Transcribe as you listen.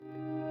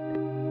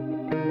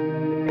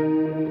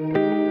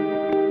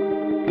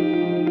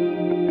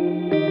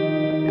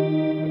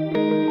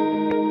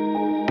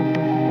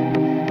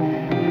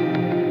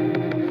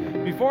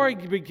I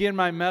begin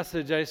my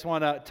message, I just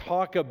want to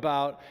talk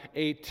about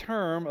a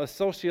term, a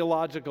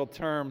sociological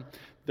term.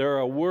 They're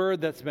a word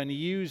that's been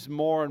used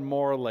more and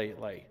more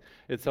lately.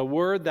 It's a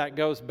word that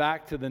goes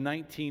back to the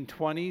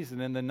 1920s,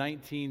 and in the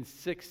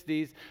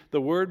 1960s, the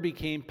word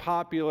became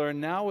popular,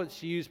 and now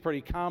it's used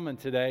pretty common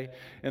today,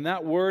 and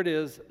that word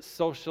is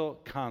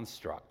social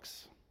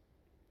constructs.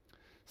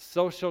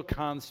 Social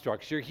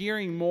constructs. You're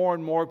hearing more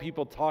and more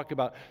people talk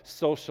about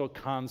social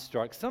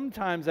constructs.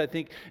 Sometimes I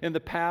think in the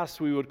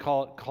past we would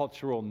call it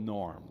cultural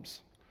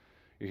norms.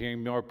 You're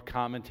hearing more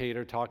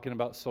commentator talking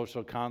about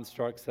social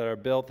constructs that are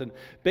built. And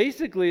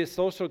basically a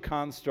social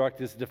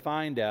construct is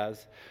defined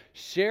as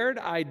shared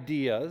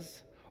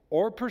ideas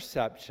or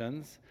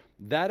perceptions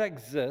that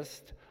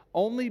exist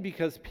only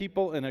because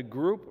people in a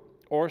group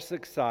or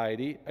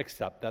society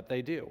accept that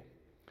they do.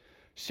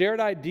 Shared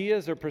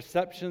ideas or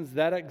perceptions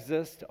that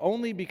exist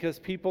only because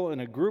people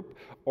in a group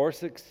or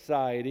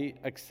society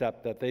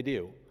accept that they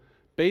do.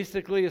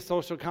 Basically, a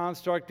social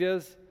construct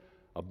is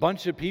a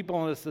bunch of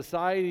people in a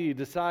society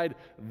decide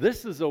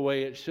this is the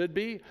way it should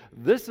be,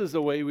 this is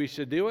the way we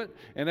should do it,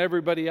 and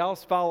everybody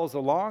else follows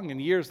along,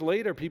 and years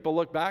later people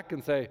look back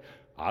and say,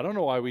 I don't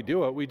know why we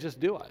do it, we just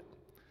do it.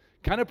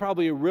 Kind of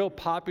probably a real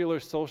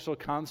popular social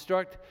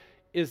construct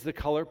is the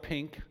color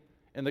pink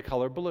and the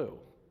color blue.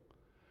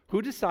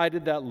 Who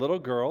decided that little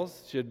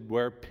girls should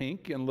wear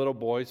pink and little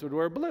boys would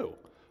wear blue?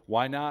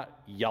 Why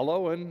not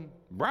yellow and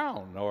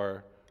brown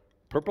or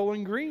purple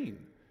and green?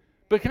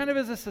 But kind of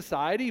as a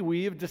society,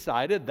 we have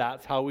decided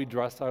that's how we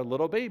dress our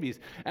little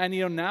babies. And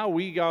now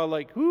we go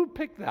like, who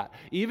picked that?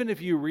 Even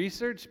if you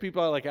research,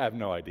 people are like, I have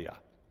no idea.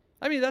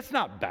 I mean, that's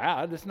not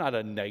bad. It's not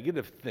a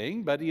negative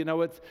thing, but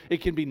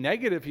it can be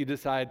negative if you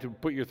decide to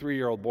put your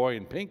 3-year-old boy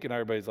in pink and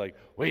everybody's like,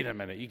 wait a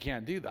minute, you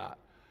can't do that.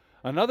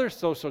 Another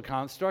social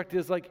construct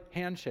is like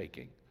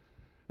handshaking.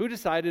 Who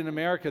decided in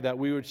America that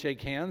we would shake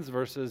hands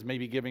versus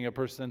maybe giving a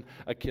person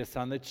a kiss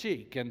on the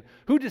cheek? And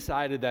who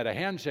decided that a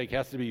handshake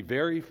has to be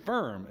very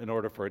firm in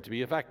order for it to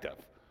be effective?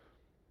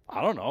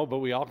 I don't know, but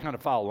we all kind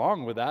of follow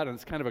along with that, and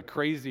it's kind of a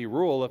crazy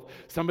rule. If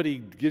somebody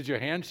gives you a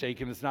handshake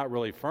and it's not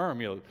really firm,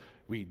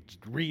 we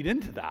read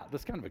into that.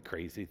 That's kind of a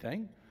crazy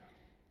thing.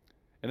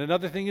 And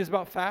another thing is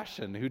about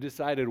fashion. Who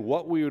decided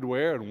what we would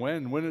wear and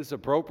when it's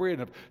appropriate?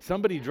 And if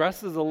somebody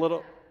dresses a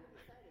little...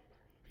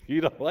 You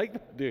don't like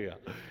that, do you?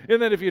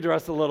 And then if you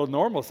dress a little,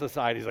 normal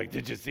society's like,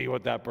 did you see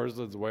what that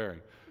person's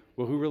wearing?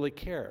 Well, who really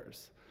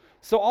cares?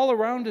 So all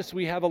around us,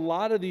 we have a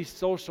lot of these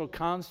social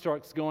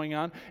constructs going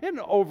on.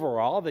 And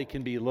overall, they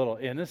can be a little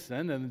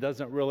innocent, and it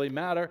doesn't really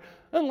matter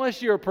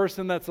unless you're a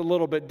person that's a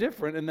little bit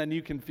different, and then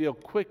you can feel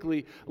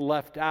quickly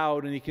left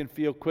out, and you can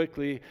feel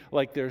quickly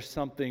like there's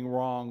something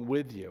wrong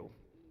with you.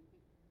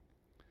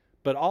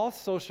 But all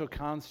social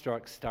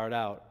constructs start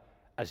out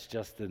as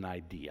just an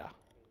idea.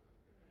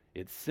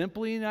 It's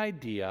simply an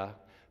idea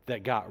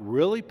that got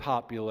really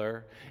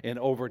popular, and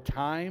over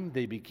time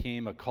they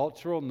became a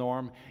cultural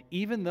norm,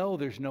 even though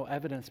there's no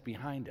evidence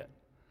behind it.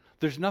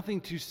 There's nothing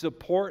to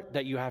support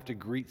that you have to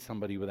greet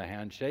somebody with a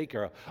handshake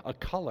or a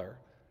color.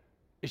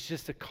 It's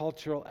just a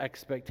cultural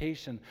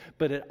expectation.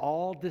 But it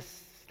all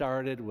just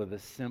started with a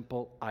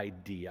simple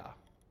idea.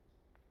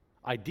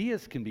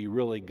 Ideas can be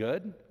really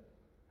good,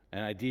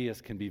 and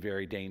ideas can be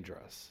very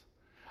dangerous.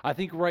 I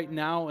think right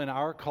now in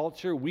our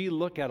culture, we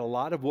look at a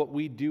lot of what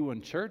we do in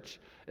church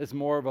as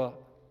more of a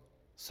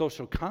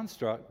social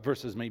construct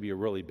versus maybe a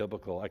really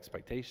biblical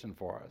expectation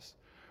for us.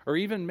 Or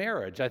even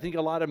marriage. I think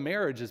a lot of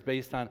marriage is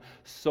based on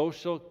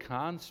social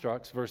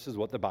constructs versus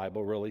what the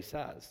Bible really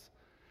says.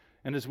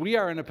 And as we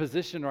are in a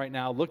position right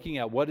now looking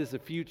at what is the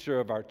future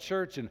of our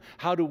church and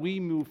how do we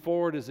move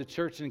forward as a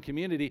church and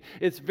community,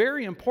 it's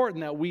very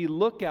important that we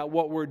look at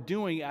what we're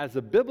doing as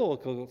a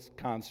biblical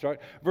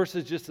construct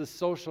versus just a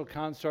social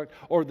construct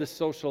or the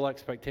social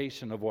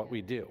expectation of what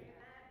we do.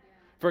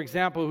 For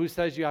example, who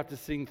says you have to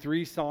sing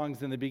 3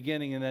 songs in the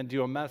beginning and then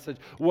do a message?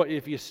 What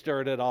if you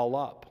stirred it all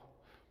up?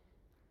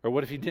 Or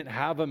what if you didn't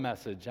have a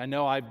message? I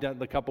know I've done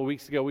a couple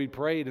weeks ago, we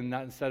prayed and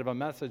not instead of a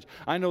message.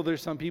 I know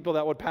there's some people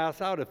that would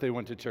pass out if they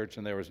went to church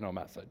and there was no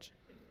message.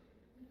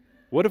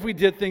 What if we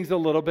did things a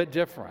little bit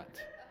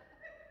different?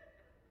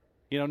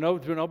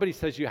 Nobody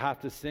says you have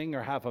to sing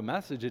or have a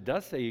message. It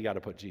does say you got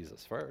to put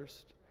Jesus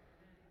first.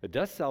 It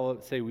does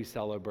say we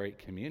celebrate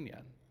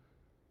communion.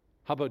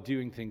 How about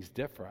doing things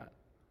different?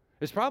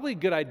 It's probably a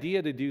good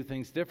idea to do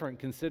things different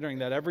considering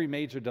that every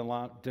major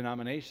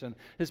denomination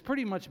has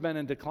pretty much been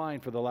in decline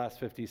for the last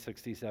 50,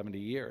 60, 70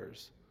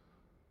 years.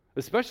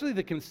 Especially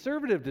the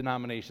conservative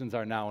denominations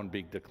are now in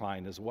big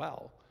decline as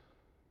well.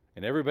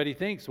 And everybody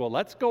thinks, well,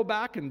 let's go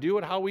back and do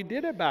it how we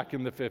did it back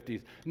in the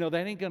 50s. No,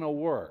 that ain't going to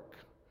work.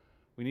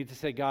 We need to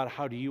say, God,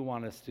 how do you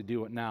want us to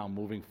do it now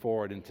moving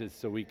forward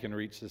so we can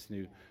reach this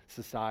new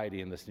society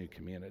and this new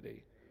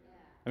community?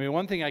 I mean,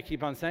 one thing I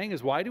keep on saying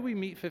is, why do we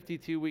meet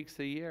 52 weeks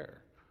a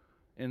year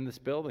in this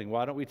building?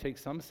 Why don't we take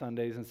some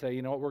Sundays and say,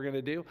 you know what we're going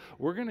to do?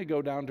 We're going to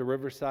go down to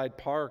Riverside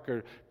Park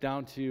or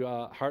down to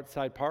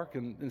Hartside Park,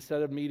 and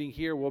instead of meeting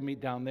here, we'll meet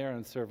down there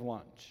and serve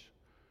lunch.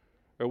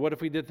 Or what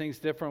if we did things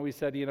different? We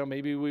said,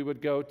 maybe we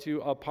would go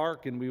to a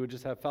park and we would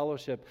just have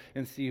fellowship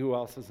and see who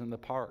else is in the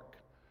park.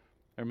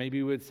 Or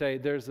maybe we would say,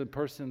 there's a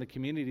person in the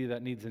community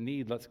that needs a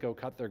need. Let's go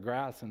cut their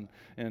grass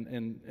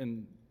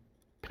and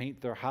paint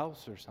their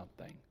house or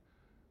something.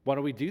 Why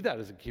don't we do that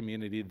as a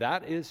community?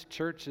 That is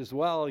church as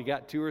well. You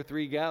got 2 or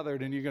 3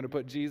 gathered and you're going to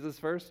put Jesus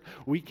first.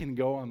 We can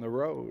go on the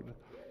road.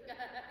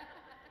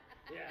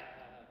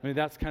 I mean,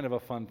 that's kind of a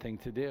fun thing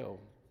to do.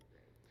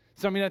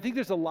 So, I think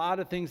there's a lot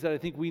of things that I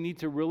think we need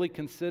to really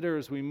consider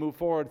as we move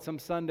forward. Some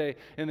Sunday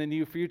in the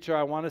near future,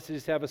 I want us to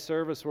just have a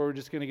service where we're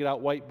just going to get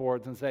out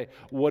whiteboards and say,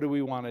 what do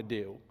we want to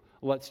do?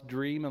 Let's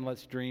dream and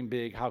let's dream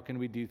big. How can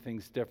we do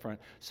things different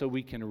so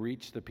we can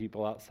reach the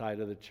people outside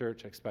of the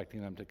church,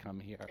 expecting them to come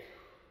here?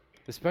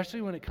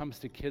 Especially when it comes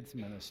to kids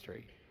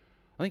ministry.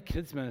 I think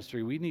kids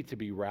ministry, we need to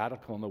be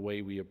radical in the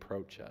way we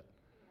approach it.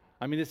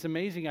 It's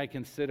amazing. I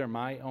consider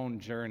my own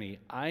journey.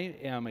 I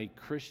am a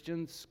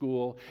Christian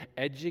school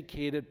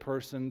educated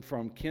person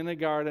from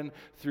kindergarten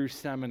through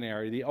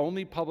seminary. The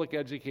only public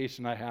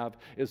education I have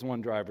is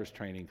one driver's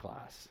training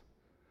class.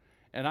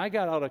 And I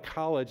got out of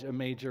college a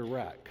major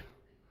wreck.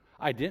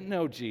 I didn't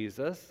know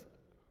Jesus.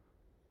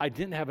 I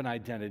didn't have an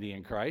identity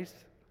in Christ.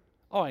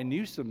 Oh, I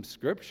knew some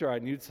scripture. I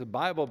knew some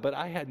Bible, but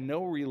I had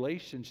no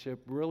relationship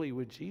really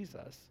with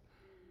Jesus.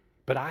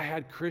 But I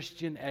had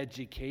Christian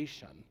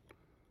education.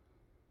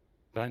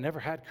 But I never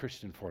had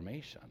Christian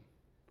formation.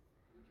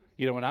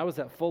 When I was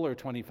at Fuller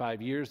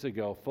 25 years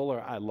ago,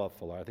 I love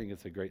Fuller, I think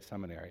it's a great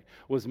seminary,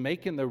 was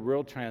making the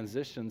real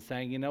transition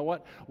saying, you know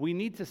what, we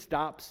need to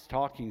stop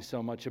talking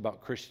so much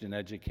about Christian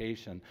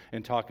education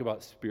and talk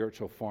about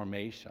spiritual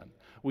formation.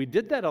 We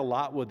did that a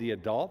lot with the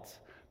adults,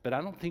 but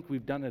I don't think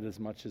we've done it as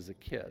much as the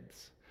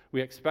kids. We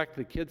expect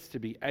the kids to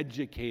be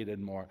educated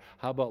more.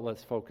 How about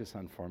let's focus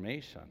on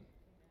formation?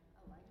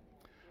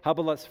 How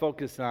about let's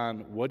focus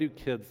on what do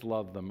kids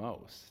love the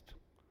most?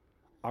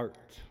 Art,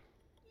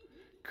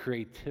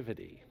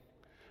 creativity.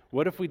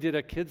 What if we did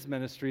a kids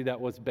ministry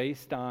that was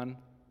based on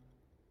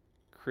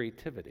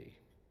creativity,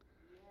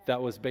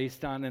 that was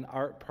based on an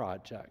art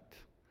project?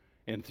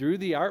 And through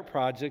the art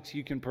projects,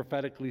 you can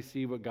prophetically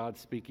see what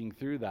God's speaking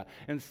through that.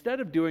 Instead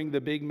of doing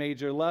the big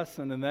major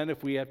lesson, and then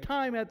if we have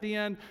time at the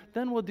end,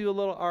 then we'll do a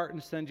little art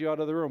and send you out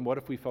of the room. What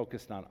if we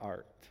focused on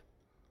art?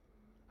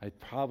 I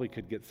probably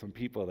could get some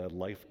people that'd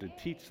like to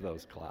teach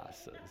those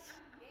classes.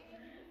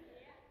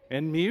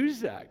 And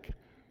music.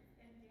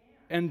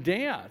 And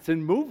dance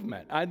and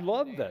movement. I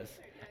love this.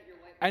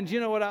 And you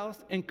know what else?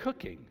 And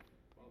cooking.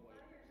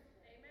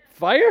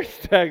 Fire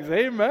sticks,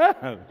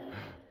 amen.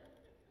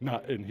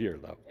 Not in here,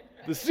 though.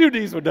 The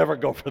students would never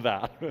go for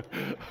that.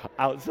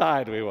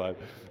 Outside we would.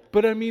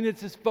 But it's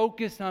just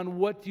focused on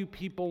what do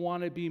people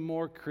want to be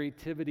more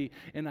creativity.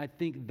 And I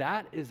think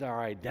that is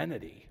our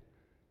identity.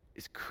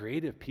 Is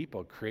creative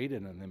people created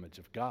in the image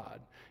of God.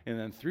 And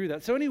then through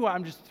that. So anyway,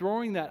 I'm just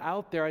throwing that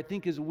out there. I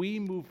think as we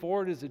move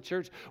forward as a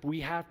church,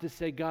 we have to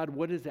say, God,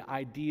 what is the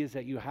ideas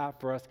that you have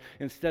for us?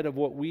 Instead of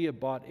what we have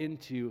bought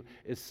into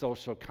is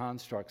social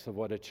constructs of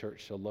what a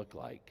church should look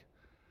like.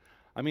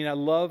 I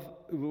love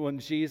when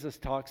Jesus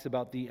talks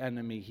about the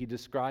enemy. He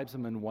describes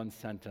him in one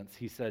sentence.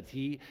 He says,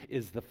 he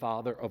is the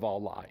father of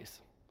all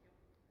lies.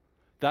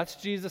 That's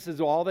Jesus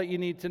is all that you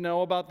need to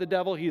know about the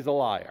devil. He's a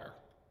liar.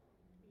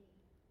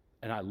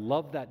 And I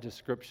love that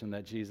description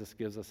that Jesus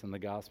gives us in the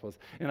Gospels.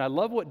 And I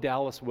love what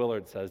Dallas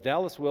Willard says.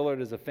 Dallas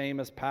Willard is a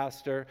famous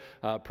pastor,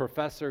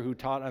 professor who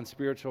taught on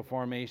spiritual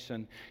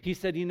formation. He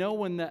said,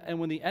 when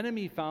the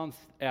enemy found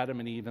Adam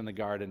and Eve in the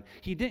garden,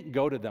 he didn't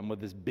go to them with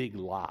this big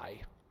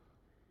lie.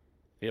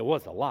 It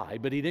was a lie,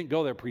 but he didn't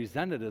go there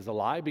presented as a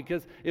lie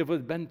because it would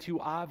have been too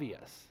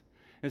obvious.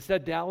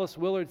 Instead, Dallas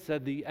Willard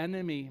said the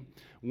enemy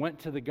went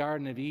to the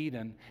Garden of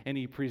Eden and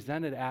he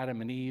presented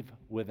Adam and Eve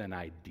with an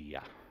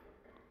idea.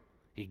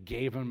 He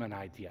gave them an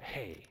idea.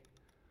 Hey,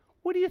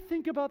 what do you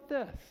think about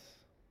this?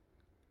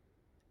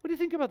 What do you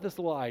think about this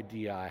little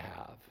idea I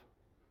have?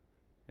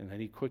 And then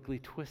he quickly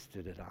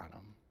twisted it on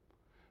them.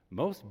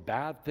 Most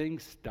bad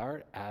things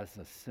start as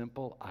a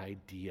simple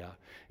idea.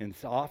 And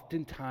so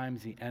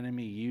oftentimes the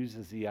enemy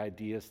uses the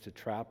ideas to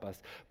trap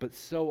us. But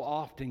so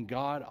often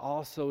God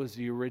also is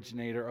the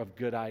originator of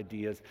good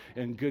ideas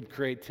and good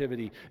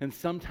creativity. And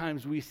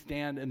sometimes we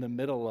stand in the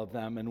middle of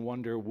them and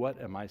wonder, what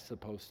am I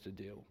supposed to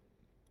do?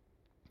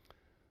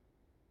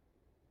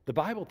 The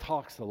Bible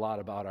talks a lot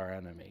about our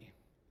enemy.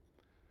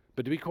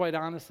 But to be quite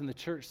honest, in the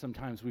church,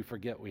 sometimes we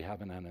forget we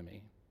have an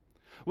enemy.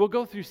 We'll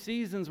go through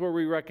seasons where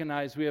we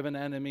recognize we have an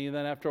enemy, and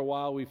then after a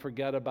while we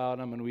forget about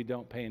him and we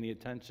don't pay any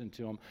attention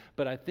to him.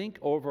 But I think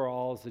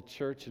overall as a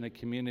church and a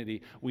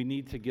community, we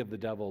need to give the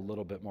devil a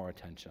little bit more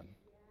attention.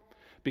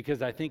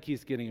 Because I think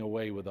he's getting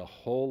away with a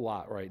whole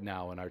lot right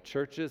now in our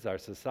churches, our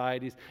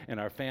societies, and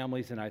our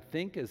families. And I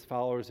think as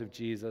followers of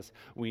Jesus,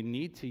 we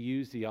need to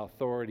use the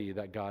authority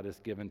that God has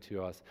given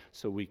to us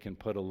so we can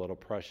put a little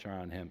pressure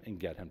on him and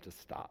get him to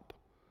stop.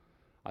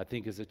 I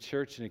think as a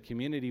church and a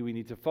community, we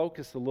need to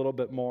focus a little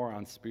bit more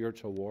on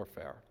spiritual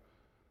warfare.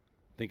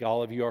 I think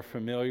all of you are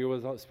familiar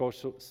with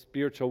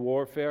spiritual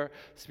warfare.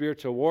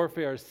 Spiritual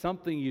warfare is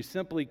something you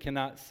simply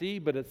cannot see,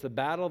 but it's a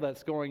battle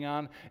that's going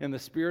on in the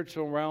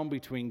spiritual realm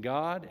between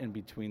God and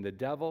between the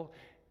devil,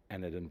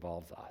 and it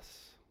involves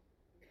us.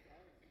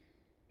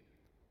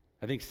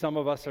 I think some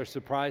of us are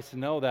surprised to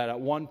know that at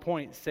one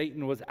point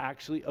Satan was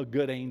actually a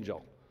good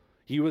angel.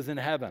 He was in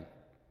heaven.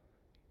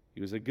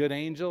 He was a good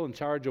angel in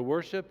charge of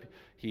worship.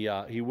 He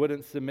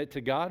wouldn't submit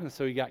to God, and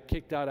so he got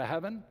kicked out of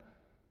heaven.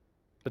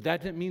 But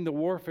that didn't mean the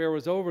warfare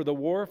was over. The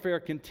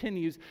warfare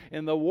continues,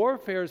 and the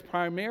warfare is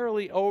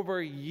primarily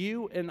over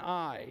you and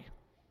I.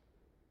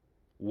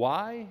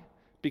 Why?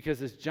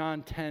 Because as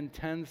John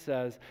 10:10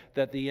 says,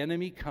 that the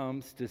enemy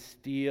comes to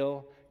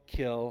steal,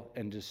 kill,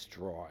 and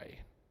destroy.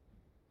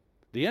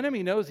 The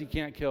enemy knows he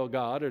can't kill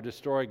God or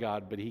destroy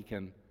God, but he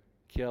can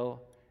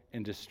kill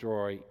and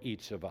destroy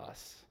each of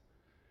us.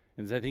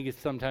 And I think it's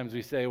sometimes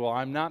we say, well,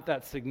 I'm not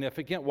that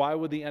significant. Why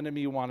would the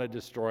enemy want to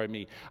destroy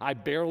me? I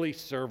barely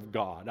serve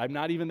God. I'm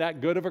not even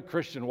that good of a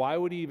Christian. Why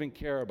would he even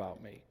care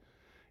about me?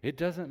 It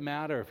doesn't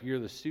matter if you're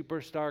the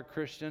superstar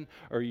Christian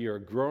or you're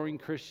a growing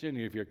Christian,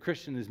 or if you're a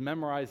Christian who's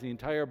memorized the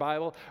entire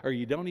Bible, or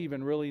you don't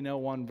even really know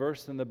one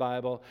verse in the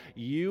Bible.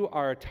 You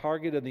are a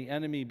target of the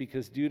enemy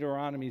because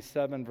Deuteronomy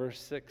 7 verse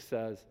 6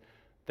 says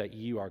that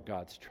you are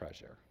God's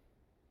treasure.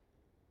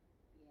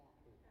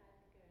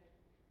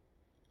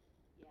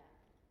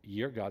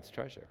 You're God's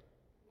treasure.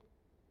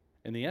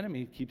 And the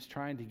enemy keeps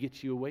trying to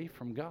get you away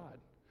from God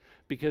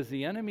because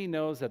the enemy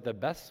knows that the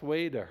best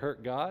way to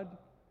hurt God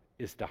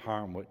is to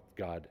harm what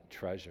God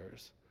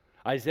treasures.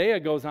 Isaiah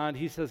goes on,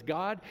 he says,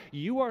 God,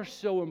 you are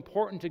so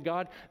important to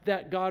God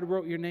that God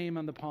wrote your name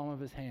on the palm of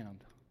his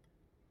hand.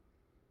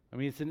 I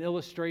mean, it's an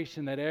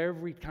illustration that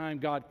every time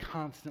God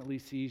constantly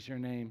sees your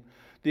name.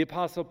 The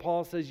Apostle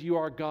Paul says you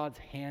are God's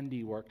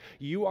handiwork.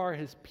 You are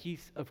his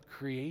piece of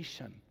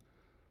creation.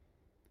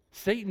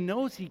 Satan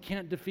knows he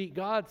can't defeat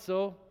God,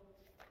 so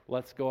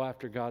let's go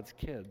after God's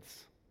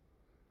kids.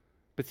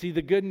 But see,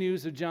 the good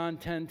news of John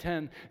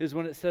 10:10 is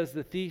when it says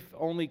the thief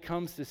only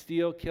comes to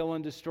steal, kill,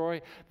 and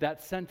destroy,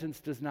 that sentence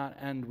does not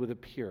end with a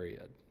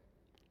period.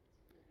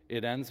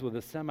 It ends with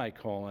a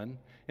semicolon,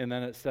 and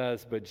then it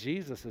says, but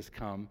Jesus has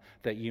come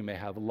that you may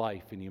have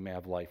life, and you may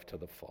have life to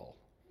the full.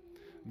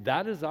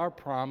 That is our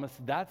promise.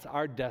 That's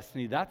our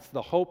destiny. That's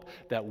the hope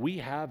that we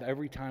have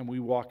every time we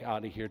walk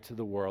out of here to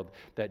the world,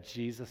 that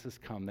Jesus has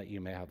come that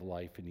you may have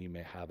life and you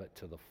may have it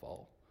to the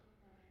full.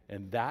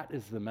 And that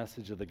is the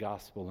message of the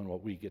gospel and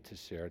what we get to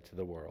share to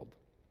the world.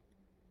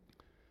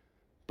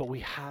 But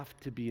we have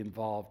to be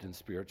involved in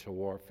spiritual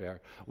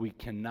warfare. We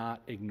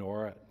cannot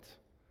ignore it.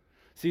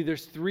 See,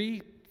 there's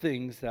three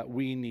things that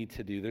we need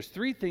to do. There's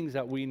three things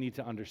that we need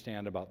to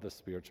understand about this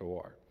spiritual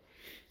war.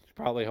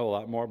 Probably a whole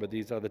lot more, but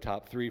these are the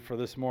top three for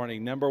this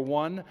morning. Number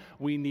one,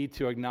 we need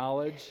to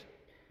acknowledge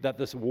that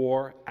this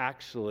war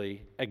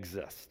actually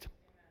exists.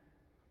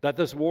 That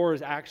this war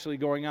is actually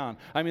going on.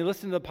 I mean,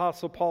 listen to the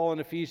Apostle Paul in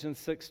Ephesians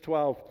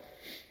 6:12.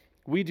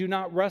 We do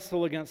not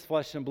wrestle against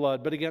flesh and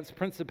blood, but against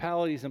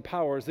principalities and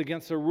powers,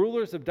 against the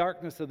rulers of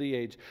darkness of the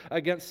age,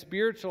 against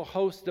spiritual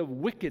hosts of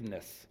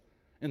wickedness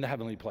in the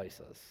heavenly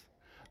places.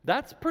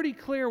 That's pretty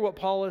clear what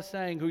Paul is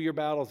saying, who your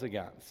battle's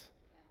against.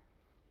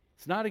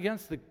 It's not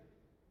against the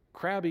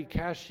crabby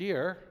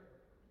cashier.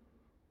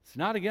 It's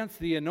not against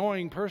the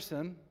annoying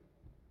person.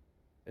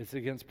 It's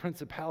against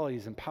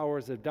principalities and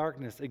powers of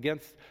darkness,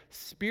 against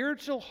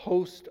spiritual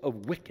hosts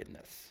of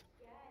wickedness.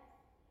 Yes.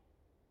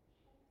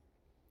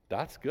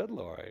 That's good,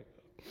 Lori.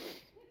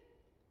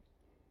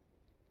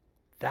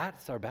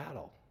 That's our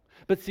battle.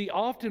 But see,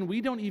 often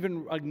we don't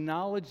even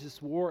acknowledge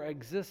this war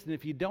exists. And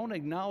if you don't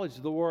acknowledge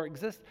the war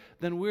exists,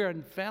 then we're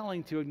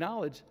failing to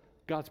acknowledge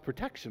God's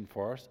protection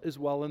for us as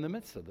well in the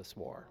midst of this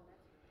war.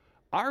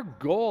 Our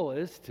goal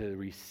is to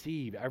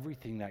receive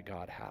everything that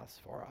God has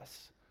for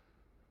us.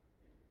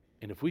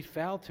 And if we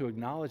fail to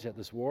acknowledge that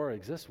this war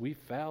exists, we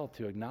fail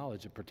to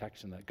acknowledge the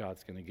protection that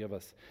God's going to give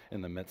us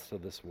in the midst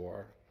of this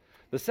war.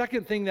 The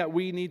second thing that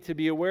we need to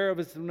be aware of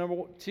is, number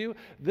two,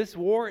 this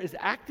war is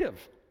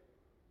active.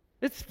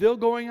 It's still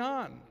going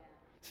on.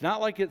 It's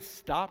not like it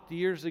stopped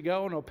years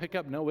ago and it'll pick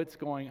up. No, it's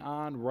going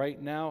on right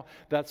now.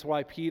 That's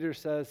why Peter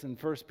says in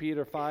 1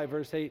 Peter 5,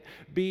 verse 8,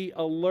 be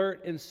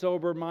alert and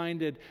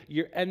sober-minded.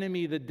 Your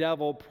enemy, the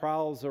devil,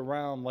 prowls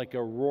around like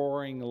a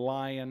roaring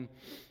lion,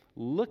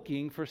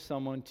 looking for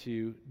someone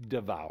to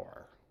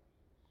devour.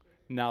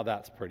 Now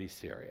that's pretty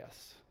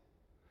serious.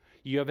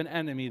 You have an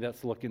enemy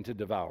that's looking to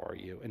devour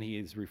you, and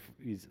he's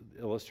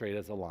illustrated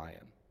as a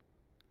lion.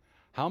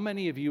 How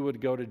many of you would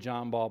go to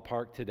John Ball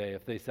Park today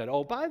if they said,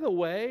 oh, by the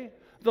way,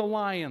 the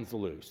lion's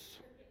loose?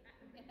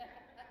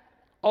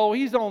 Oh,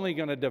 he's only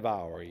going to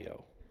devour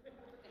you.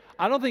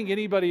 I don't think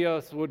anybody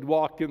else would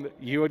walk in.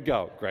 You would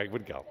go. Greg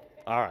would go.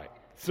 All right.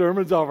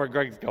 Sermon's over.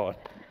 Greg's going.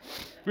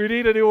 We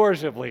need a new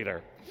worship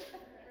leader.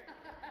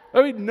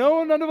 I mean,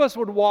 none of us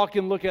would walk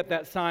and look at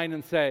that sign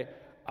and say,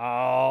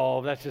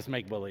 oh, that's just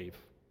make-believe.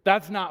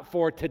 That's not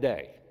for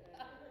today.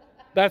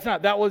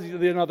 That was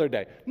another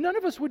day. None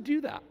of us would do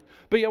that.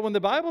 But yet when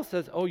the Bible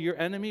says, oh, your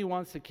enemy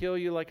wants to kill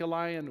you like a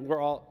lion, we're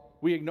all,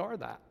 We ignore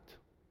that.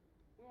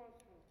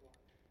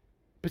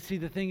 But see,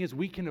 the thing is,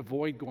 we can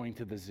avoid going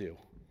to the zoo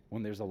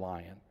when there's a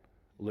lion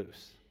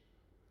loose.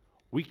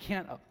 We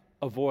can't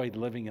avoid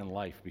living in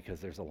life because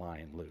there's a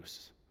lion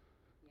loose.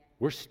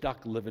 We're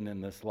stuck living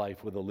in this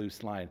life with a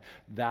loose lion.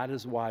 That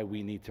is why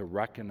we need to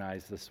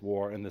recognize this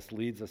war. And this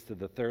leads us to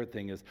the third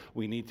thing is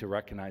we need to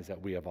recognize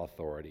that we have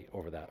authority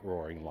over that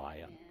roaring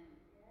lion.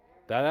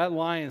 That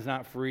lion's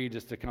not free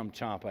just to come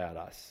chomp at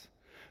us.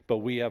 But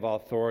we have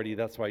authority.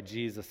 That's why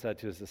Jesus said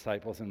to his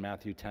disciples in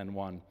Matthew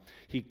 10:1,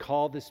 he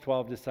called his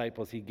 12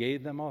 disciples. He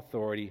gave them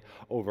authority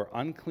over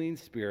unclean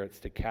spirits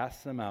to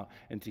cast them out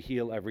and to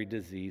heal every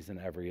disease and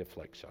every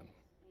affliction.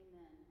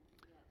 Amen.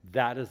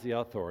 That is the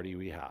authority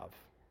we have.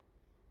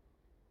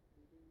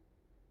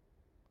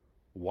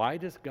 Why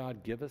does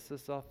God give us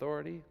this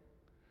authority?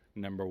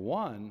 Number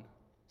one,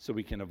 so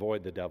we can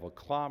avoid the devil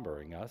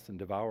clobbering us and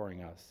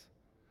devouring us.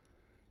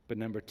 But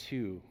number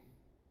two,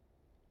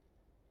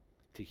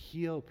 to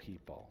heal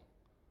people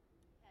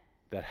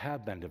that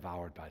have been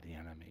devoured by the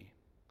enemy.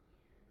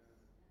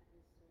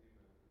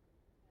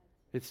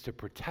 It's to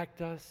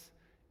protect us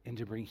and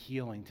to bring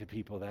healing to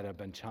people that have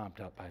been chomped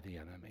up by the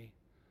enemy.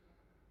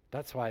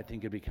 That's why I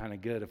think it'd be kind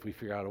of good if we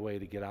figure out a way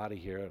to get out of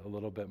here a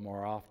little bit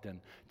more often,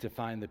 to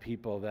find the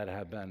people that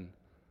have been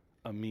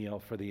a meal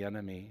for the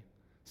enemy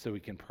so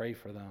we can pray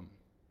for them,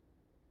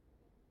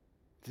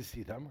 to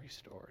see them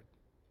restored.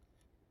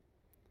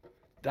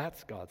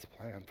 That's God's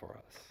plan for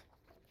us.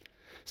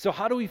 So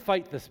how do we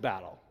fight this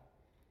battle?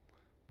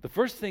 The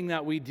first thing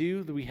that we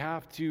do, we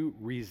have to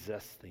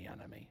resist the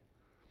enemy.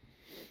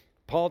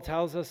 Paul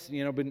tells us,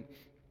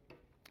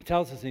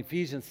 tells us in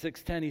Ephesians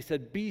 6:10, he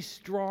said, be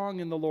strong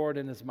in the Lord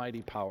and his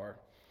mighty power.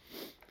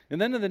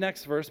 And then in the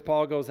next verse,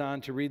 Paul goes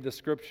on to read the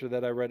scripture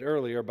that I read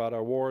earlier about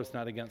our war is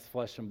not against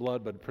flesh and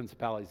blood, but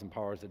principalities and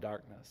powers of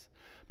darkness.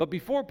 But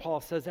before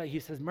Paul says that, he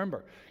says,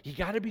 remember, you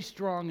got to be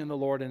strong in the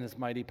Lord and his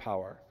mighty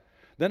power.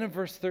 Then in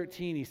verse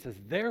 13, he says,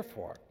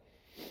 therefore,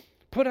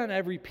 put on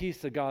every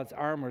piece of God's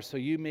armor so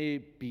you may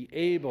be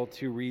able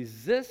to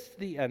resist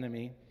the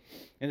enemy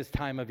in his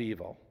time of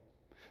evil.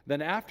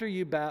 Then after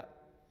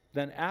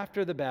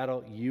the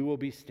battle, you will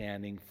be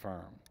standing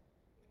firm.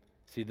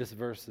 See, this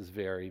verse is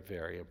very,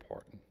 very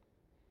important.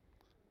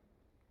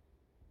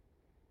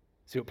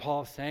 See what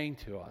Paul's saying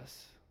to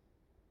us.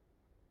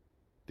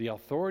 The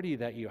authority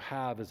that you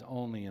have is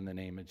only in the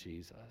name of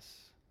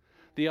Jesus.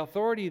 The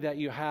authority that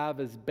you have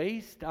is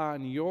based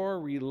on your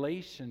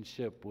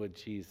relationship with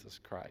Jesus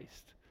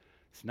Christ.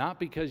 It's not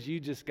because you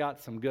just got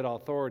some good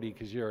authority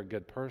because you're a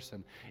good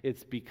person.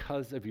 It's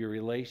because of your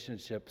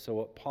relationship. So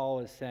what Paul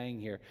is saying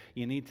here,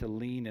 you need to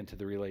lean into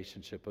the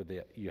relationship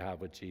you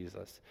have with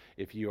Jesus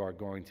if you are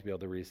going to be able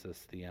to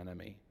resist the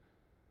enemy.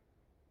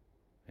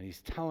 And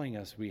he's telling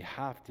us we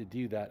have to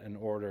do that in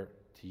order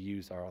to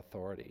use our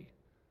authority.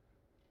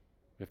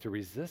 We have to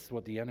resist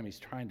what the enemy's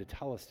trying to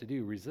tell us to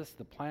do, resist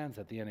the plans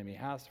that the enemy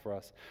has for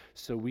us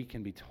so we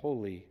can be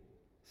totally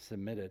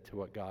submitted to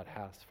what God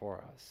has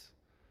for us.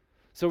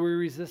 So we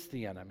resist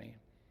the enemy.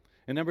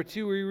 And number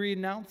two, we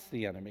renounce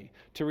the enemy.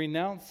 To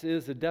renounce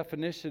is a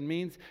definition,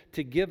 means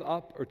to give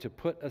up or to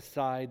put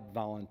aside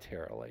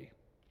voluntarily.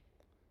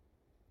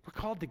 We're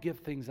called to give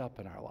things up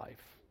in our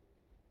life.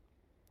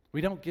 We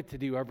don't get to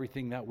do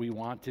everything that we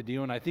want to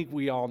do, and I think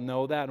we all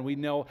know that, and we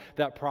know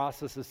that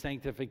process of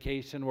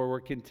sanctification where we're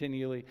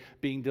continually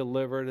being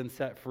delivered and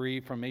set free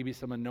from maybe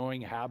some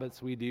annoying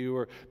habits we do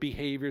or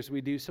behaviors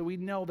we do, so we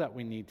know that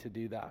we need to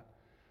do that.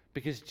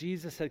 Because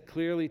Jesus said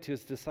clearly to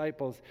his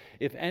disciples,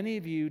 if any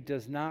of you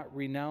does not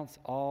renounce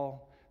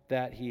all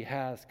that he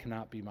has,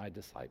 cannot be my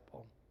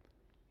disciple.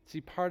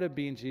 See, part of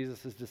being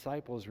Jesus'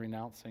 disciple is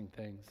renouncing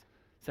things,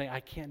 saying, I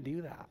can't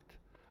do that.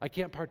 I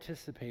can't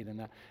participate in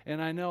that.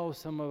 And I know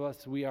some of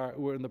us,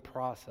 we're in the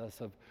process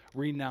of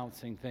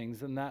renouncing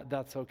things, and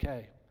that's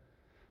okay.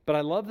 But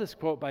I love this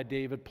quote by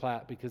David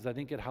Platt because I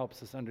think it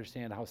helps us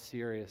understand how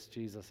serious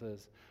Jesus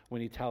is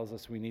when he tells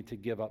us we need to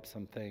give up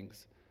some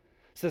things.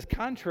 It says,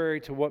 contrary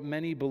to what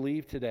many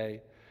believe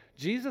today,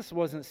 Jesus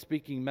wasn't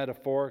speaking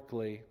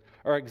metaphorically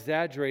or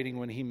exaggerating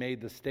when he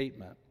made the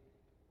statement.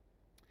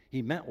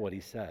 He meant what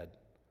he said.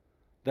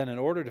 Then in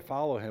order to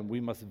follow him, we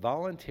must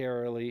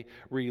voluntarily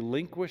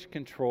relinquish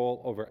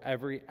control over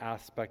every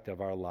aspect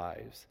of our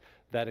lives.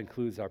 That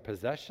includes our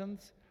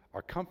possessions,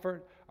 our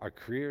comfort, our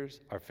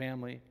careers, our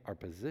family, our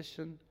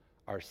position,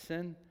 our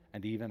sin,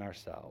 and even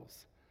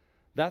ourselves.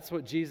 That's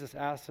what Jesus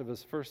asked of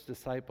his first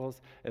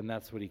disciples, and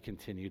that's what he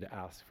continued to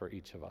ask for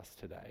each of us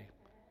today.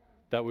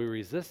 That we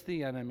resist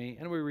the enemy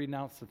and we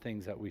renounce the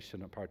things that we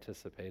shouldn't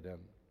participate in.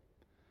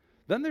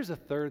 Then there's a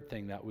third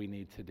thing that we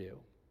need to do.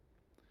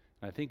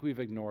 And I think we've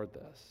ignored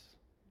this.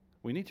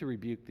 We need to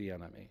rebuke the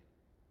enemy.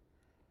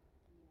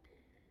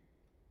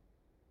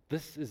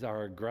 This is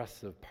our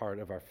aggressive part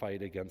of our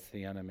fight against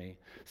the enemy.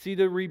 See,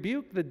 to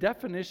rebuke, the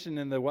definition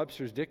in the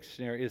Webster's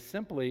Dictionary is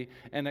simply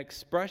an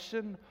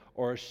expression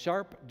or a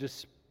sharp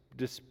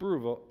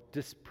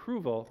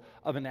disapproval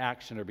of an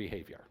action or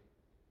behavior.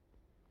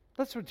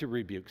 That's what to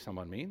rebuke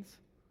someone means.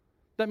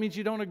 That means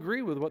you don't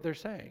agree with what they're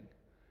saying.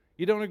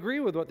 You don't agree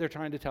with what they're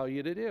trying to tell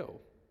you to do.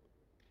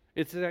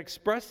 It's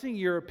expressing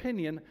your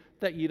opinion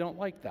that you don't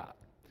like that.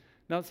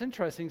 Now, it's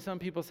interesting. Some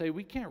people say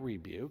we can't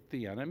rebuke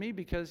the enemy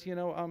because,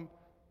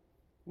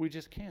 we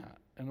just can't.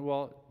 And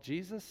well,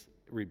 Jesus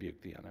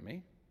rebuked the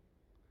enemy.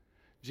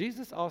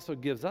 Jesus also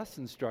gives us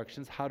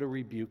instructions how to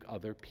rebuke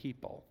other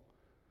people.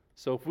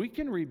 So if we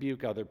can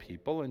rebuke other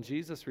people and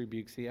Jesus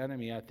rebukes the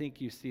enemy, I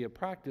think you see a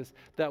practice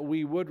that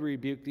we would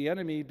rebuke the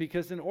enemy,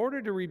 because in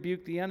order to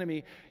rebuke the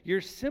enemy,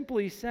 you're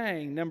simply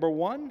saying, number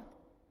one,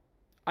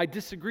 I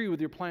disagree with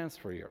your plans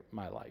for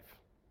my life.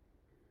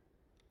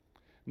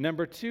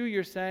 Number two,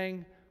 you're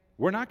saying,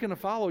 we're not going to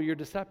follow your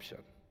deception.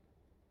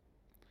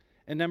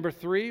 And number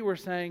three, we're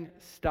saying,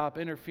 stop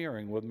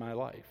interfering with my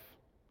life.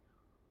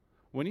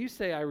 When you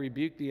say, I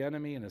rebuke the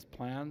enemy and his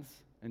plans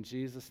in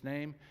Jesus'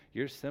 name,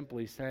 you're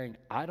simply saying,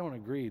 I don't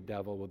agree,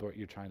 devil, with what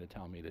you're trying to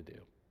tell me to do.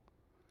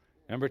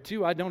 Number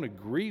two, I don't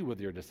agree with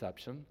your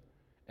deception,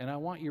 and I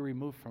want you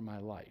removed from my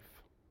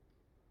life.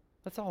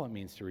 That's all it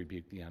means to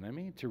rebuke the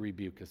enemy, to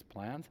rebuke his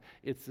plans.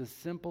 It's as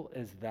simple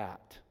as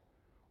that,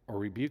 or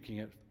rebuking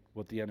it,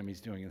 what the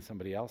enemy's doing in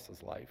somebody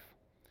else's life.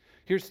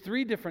 Here's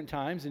 3 different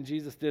times, and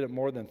Jesus did it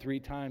more than 3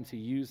 times, he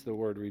used the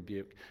word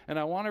rebuke. And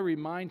I want to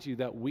remind you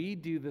that we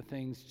do the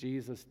things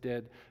Jesus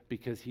did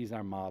because he's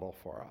our model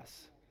for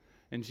us.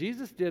 And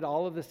Jesus did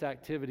all of this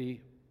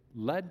activity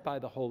led by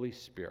the Holy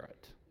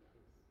Spirit.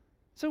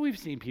 So we've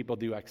seen people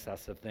do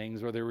excessive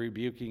things where they're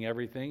rebuking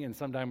everything, and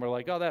sometimes we're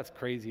like, oh, that's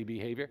crazy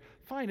behavior.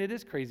 Fine, it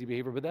is crazy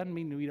behavior, but that doesn't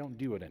mean we don't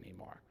do it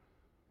anymore.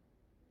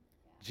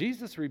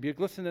 Jesus rebuked,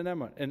 listen to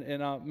them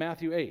in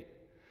Matthew 8.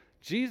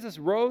 Jesus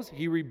rose,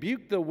 he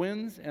rebuked the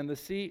winds and the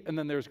sea, and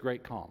then there's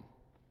great calm.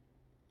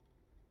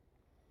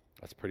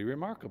 That's pretty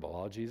remarkable.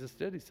 All Jesus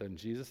did, he said, in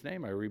Jesus'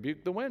 name, I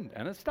rebuked the wind,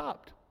 and it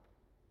stopped.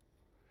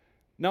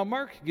 Now,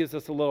 Mark gives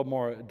us a little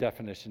more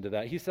definition to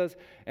that. He says,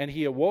 and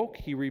he awoke,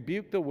 he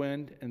rebuked the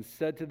wind, and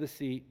said to the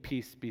sea,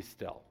 peace, be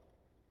still.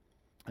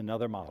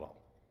 Another model.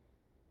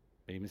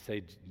 Maybe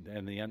say,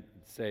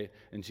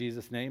 in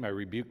Jesus' name, I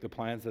rebuke the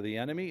plans of the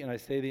enemy, and I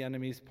say the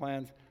enemy's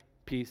plans,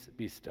 peace,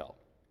 be still.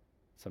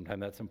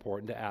 Sometimes that's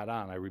important to add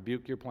on. I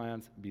rebuke your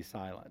plans, be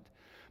silent.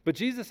 But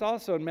Jesus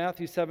also, in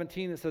Matthew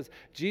 17, it says,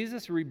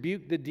 Jesus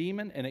rebuked the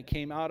demon, and it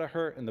came out of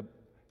her, and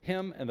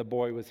the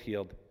boy was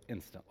healed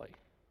instantly.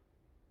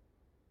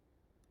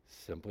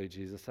 Simply,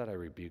 Jesus said, I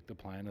rebuked the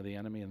plan of the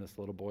enemy in this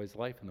little boy's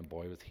life, and the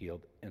boy was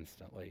healed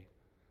instantly.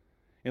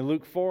 In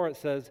Luke 4, it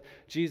says,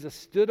 Jesus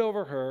stood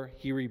over her,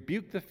 he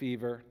rebuked the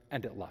fever,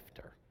 and it left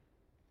her.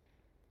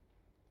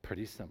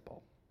 Pretty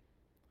simple.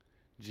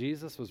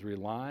 Jesus was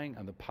relying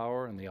on the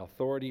power and the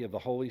authority of the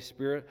Holy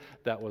Spirit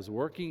that was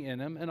working in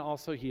him, and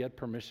also he had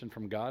permission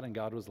from God, and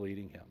God was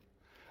leading him.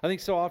 I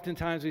think so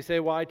oftentimes we say,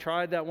 well, I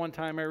tried that one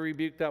time, I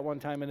rebuked that one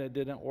time, and it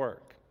didn't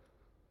work.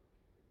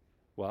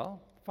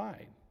 Well,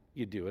 fine.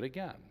 You do it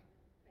again.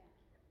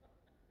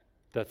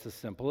 That's as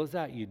simple as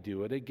that. You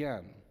do it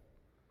again.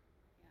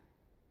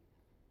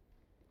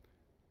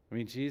 I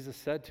mean, Jesus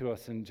said to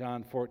us in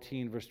John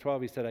 14, verse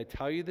 12, he said, I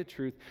tell you the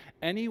truth,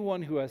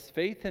 anyone who has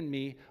faith in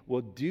me will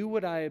do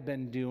what I have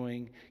been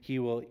doing. He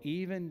will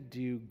even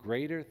do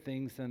greater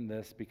things than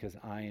this because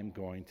I am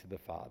going to the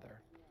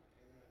Father.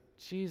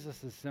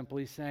 Jesus is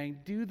simply saying,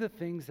 do the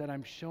things that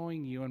I'm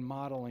showing you and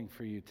modeling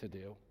for you to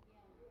do.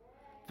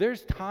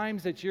 There's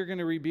times that you're going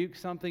to rebuke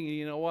something, and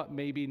you know what?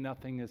 Maybe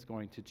nothing is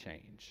going to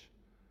change.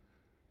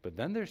 But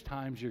then there's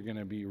times you're going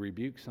to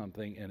rebuke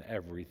something, and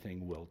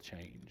everything will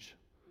change.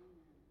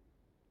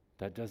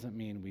 That doesn't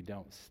mean we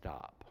don't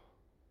stop.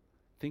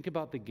 Think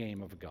about the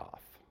game of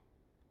golf.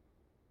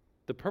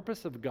 The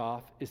purpose of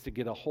golf is to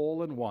get a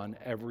hole in one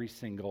every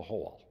single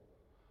hole.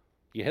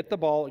 You hit the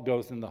ball, it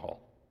goes in the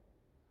hole.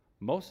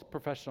 Most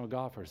professional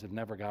golfers have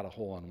never got a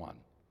hole in one,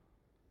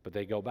 but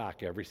they go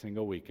back every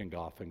single week and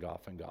golf and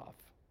golf and golf.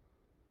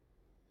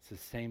 It's the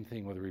same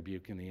thing with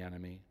rebuking the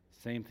enemy.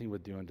 Same thing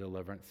with doing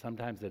deliverance.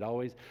 Sometimes it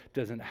always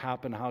doesn't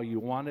happen how you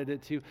wanted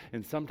it to,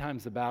 and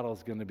sometimes the battle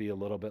is going to be a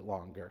little bit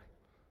longer.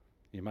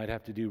 You might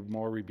have to do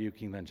more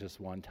rebuking than just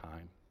one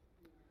time.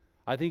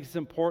 I think it's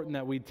important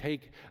that we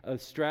take a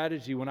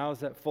strategy. When I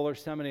was at Fuller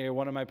Seminary,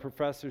 one of my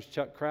professors,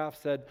 Chuck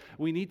Kraft, said,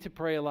 we need to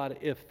pray a lot of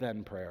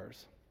if-then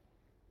prayers.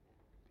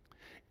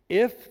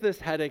 If this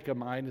headache of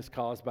mine is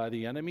caused by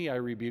the enemy, I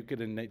rebuke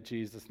it in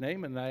Jesus'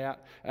 name, and I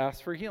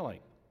ask for healing.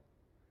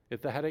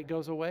 If the headache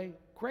goes away,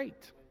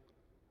 great.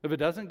 If it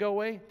doesn't go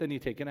away, then you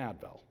take an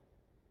Advil.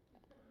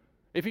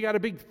 If you got a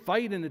big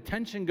fight and a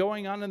tension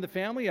going on in the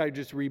family, I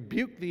just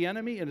rebuke the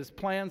enemy and his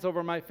plans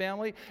over my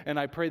family, and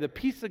I pray the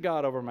peace of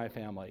God over my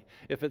family.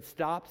 If it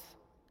stops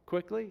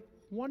quickly,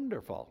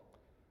 wonderful.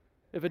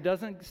 If it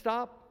doesn't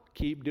stop,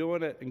 keep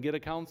doing it and get a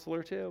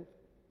counselor too.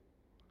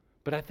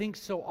 But I think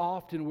so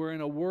often we're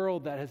in a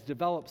world that has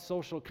developed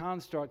social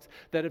constructs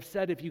that have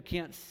said if you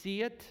can't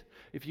see it,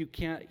 if you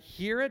can't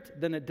hear it,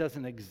 then it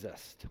doesn't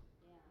exist.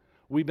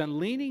 We've been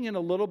leaning in a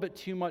little bit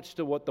too much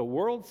to what the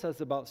world says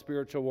about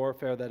spiritual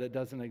warfare, that it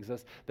doesn't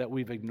exist, that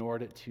we've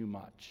ignored it too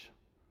much.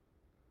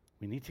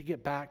 We need to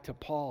get back to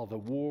Paul, the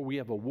war. We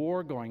have a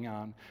war going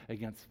on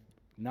against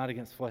not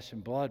against flesh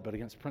and blood, but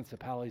against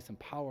principalities and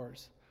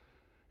powers.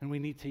 And we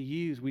need to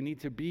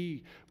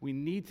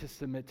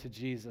submit to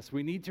Jesus.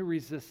 We need to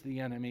resist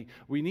the enemy.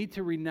 We need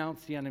to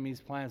renounce the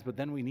enemy's plans, but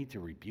then we need to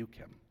rebuke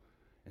him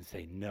and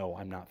say, no,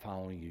 I'm not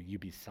following you. You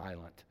be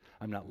silent.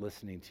 I'm not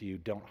listening to you.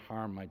 Don't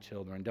harm my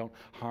children. Don't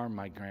harm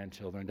my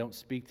grandchildren. Don't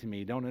speak to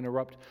me. Don't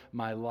interrupt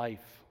my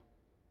life.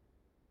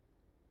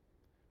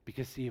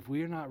 Because see, if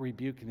we are not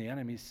rebuking the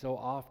enemy, so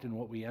often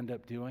what we end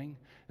up doing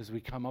is we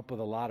come up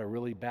with a lot of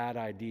really bad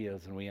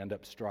ideas and we end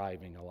up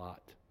striving a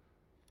lot.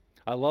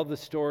 I love the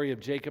story of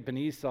Jacob and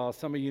Esau.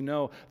 Some of you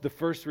know the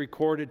first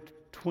recorded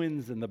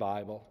twins in the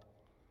Bible.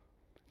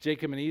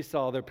 Jacob and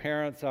Esau, their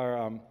parents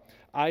are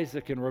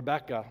Isaac and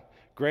Rebekah.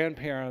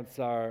 Grandparents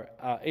are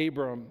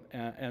Abram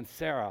and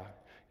Sarah.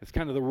 It's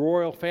kind of the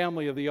royal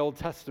family of the Old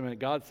Testament.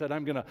 God said,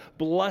 I'm going to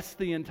bless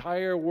the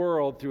entire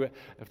world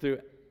through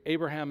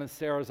Abraham and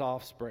Sarah's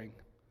offspring.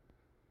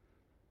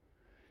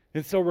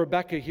 And so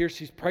Rebekah here,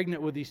 she's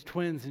pregnant with these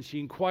twins, and she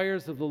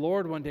inquires of the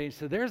Lord one day. She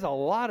said, there's a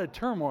lot of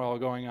turmoil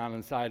going on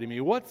inside of me.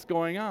 What's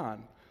going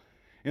on?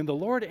 And the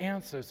Lord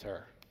answers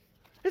her.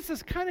 It's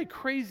this kind of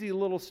crazy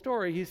little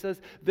story. He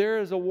says, there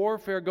is a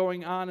warfare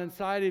going on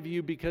inside of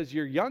you because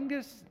your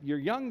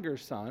younger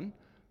son,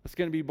 that's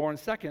going to be born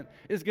second,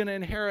 is going to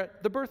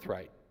inherit the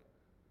birthright,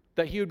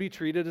 that he would be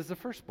treated as the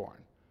firstborn.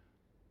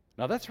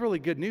 Now, that's really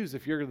good news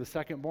if you're the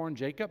second-born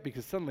Jacob,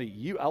 because suddenly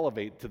you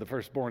elevate to the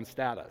firstborn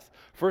status.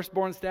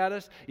 Firstborn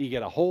status, you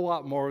get a whole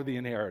lot more of the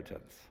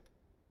inheritance.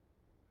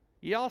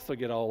 You also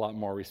get a whole lot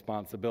more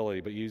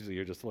responsibility, but usually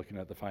you're just looking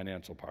at the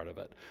financial part of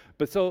it.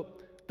 But so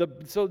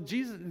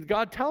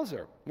God tells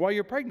her, while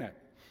you're pregnant,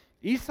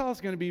 Esau's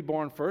going to be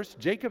born first,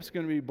 Jacob's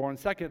going to be born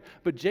second,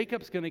 but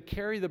Jacob's going to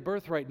carry the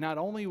birthright. Not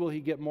only will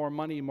he get more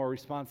money, more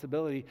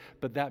responsibility,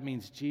 but that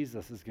means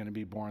Jesus is going to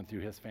be born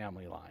through his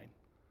family line.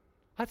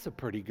 That's a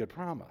pretty good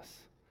promise.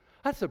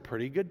 That's a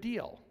pretty good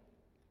deal.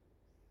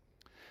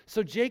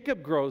 So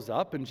Jacob grows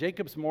up, and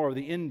Jacob's more of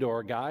the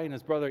indoor guy, and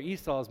his brother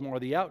Esau is more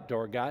of the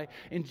outdoor guy,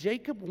 and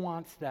Jacob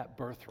wants that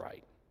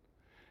birthright.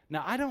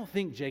 Now, I don't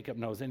think Jacob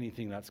knows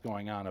anything that's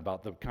going on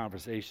about the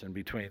conversation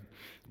between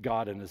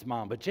God and his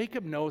mom, but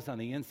Jacob knows on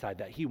the inside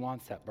that he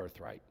wants that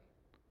birthright.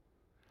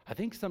 I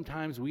think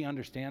sometimes we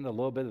understand a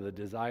little bit of the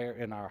desire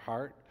in our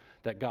heart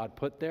that God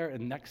put there,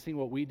 and next thing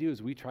what we do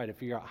is we try to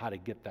figure out how to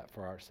get that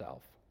for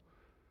ourselves.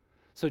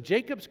 So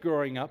Jacob's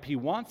growing up. He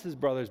wants his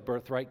brother's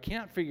birthright,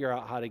 can't figure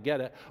out how to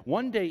get it.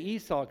 One day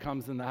Esau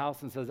comes in the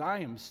house and says, I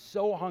am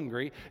so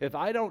hungry. If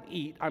I don't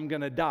eat, I'm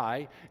going to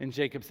die. And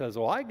Jacob says,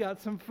 well, I got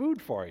some food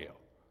for you,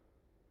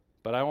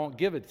 but I won't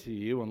give it to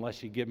you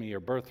unless you give me your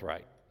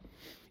birthright.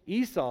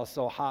 Esau's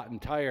so hot and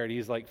tired,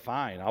 he's like,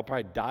 fine, I'll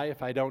probably die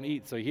if I don't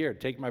eat. So here,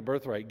 take my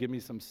birthright, give me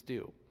some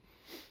stew.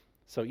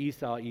 So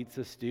Esau eats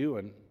the stew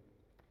and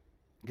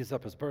gives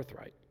up his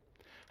birthright.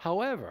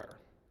 However,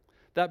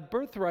 that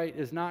birthright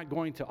is not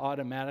going to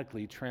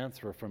automatically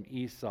transfer from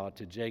Esau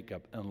to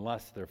Jacob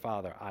unless their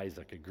father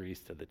Isaac agrees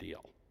to the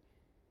deal.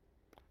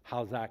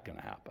 How's that going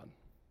to happen?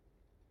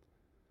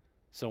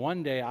 So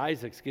one day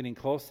Isaac's getting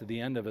close to the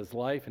end of his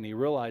life, and he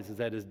realizes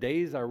that his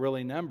days are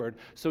really numbered.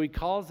 So he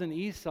calls in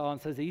Esau and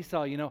says,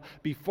 Esau,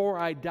 before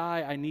I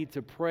die, I need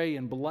to pray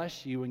and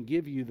bless you and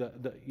give you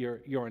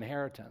your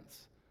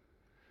inheritance.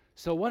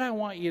 So what I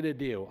want you to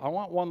do, I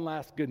want one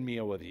last good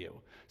meal with you.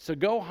 So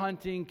go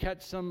hunting,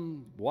 catch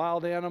some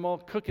wild animal,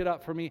 cook it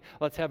up for me.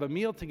 Let's have a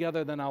meal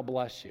together, then I'll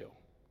bless you.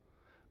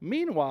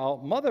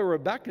 Meanwhile, Mother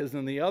Rebekah's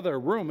in the other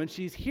room, and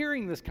she's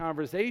hearing this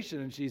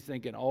conversation, and she's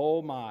thinking,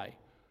 oh my,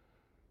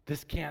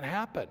 this can't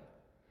happen.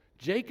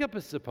 Jacob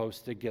is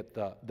supposed to get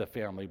the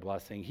family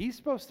blessing. He's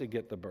supposed to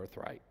get the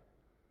birthright.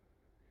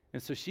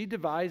 And so she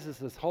devises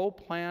this whole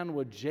plan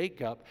with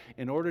Jacob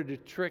in order to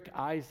trick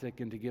Isaac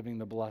into giving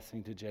the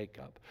blessing to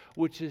Jacob,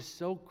 which is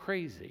so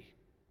crazy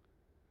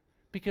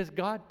because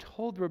God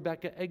told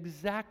Rebekah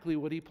exactly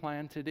what he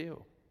planned to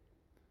do.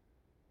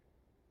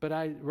 But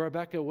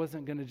Rebekah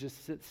wasn't going to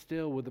just sit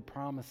still with the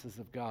promises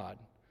of God.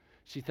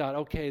 She thought,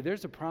 okay,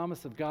 there's a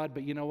promise of God,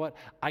 but you know what?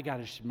 I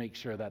got to make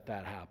sure that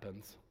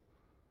happens.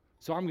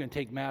 So I'm going to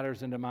take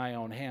matters into my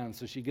own hands.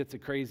 So she gets a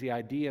crazy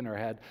idea in her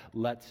head.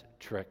 Let's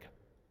trick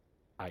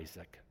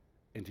Isaac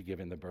into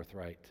giving the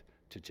birthright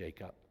to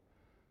Jacob.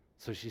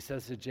 So she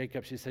says to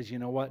Jacob, she says, you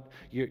know what?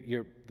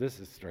 This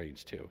is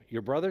strange too.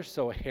 Your brother's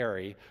so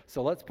hairy,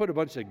 so let's put a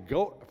bunch of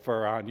goat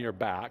fur on your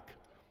back,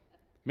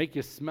 make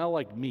you smell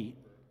like meat,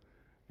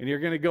 and you're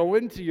going to go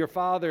into your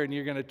father and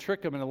you're going to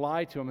trick him and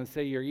lie to him and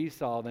say you're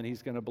Esau, then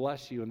he's going to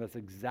bless you. And that's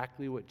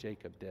exactly what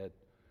Jacob did.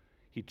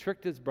 He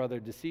tricked his brother,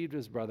 deceived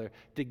his brother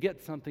to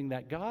get something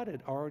that God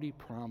had already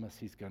promised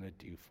he's going to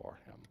do for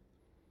him.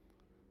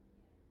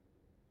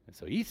 And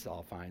so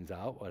Esau finds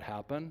out what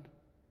happened.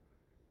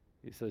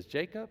 He says,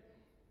 Jacob,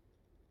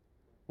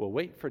 we'll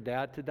wait for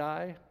Dad to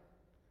die,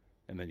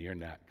 and then you're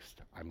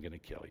next. I'm going to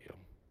kill you.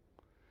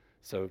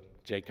 So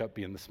Jacob,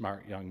 being the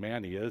smart young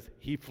man he is,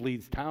 he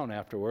flees town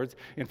afterwards.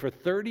 And for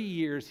 30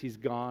 years he's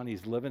gone.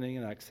 He's living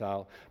in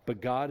exile.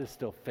 But God is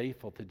still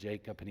faithful to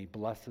Jacob, and he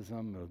blesses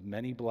him with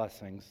many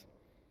blessings.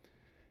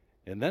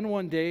 And then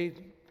one day,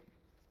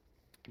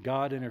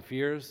 God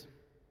interferes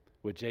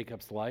with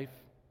Jacob's life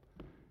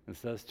and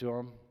says to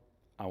him,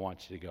 I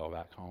want you to go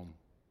back home.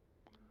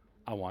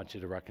 I want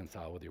you to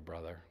reconcile with your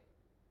brother.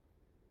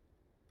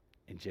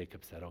 And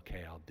Jacob said,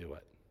 okay, I'll do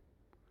it.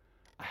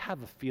 I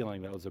have a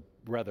feeling that was a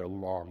rather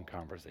long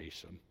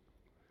conversation,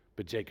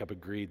 but Jacob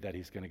agreed that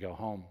he's going to go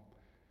home.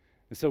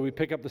 And so we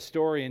pick up the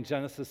story in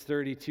Genesis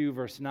 32,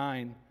 verse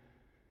 9.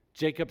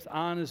 Jacob's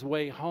on his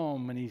way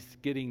home and he's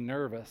getting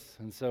nervous.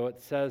 And so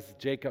it says,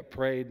 Jacob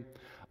prayed,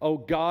 O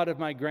God of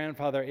my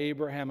grandfather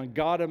Abraham and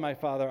God of my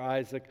father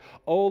Isaac,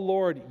 O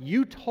Lord,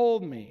 you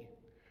told me,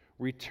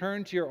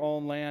 return to your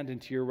own land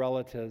and to your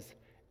relatives,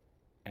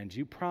 and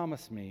you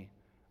promised me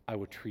I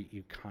would treat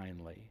you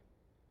kindly.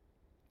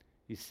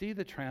 You see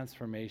the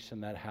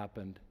transformation that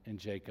happened in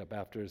Jacob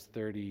after his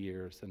 30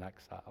 years in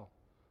exile.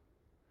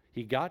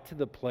 He got to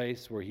the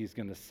place where he's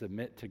going to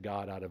submit to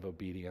God out of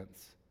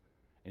obedience,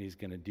 and he's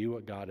going to do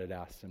what God had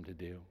asked him to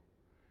do.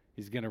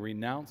 He's going to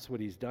renounce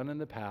what he's done in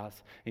the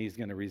past, and he's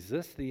going to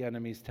resist the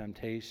enemy's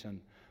temptation,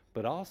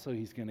 but also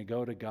he's going to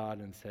go to God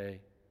and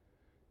say,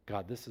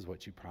 God, this is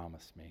what you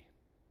promised me.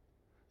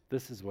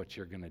 This is what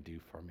you're going to do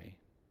for me.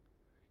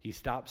 He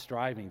stopped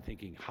striving,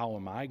 thinking, how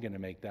am I going to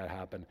make that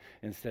happen?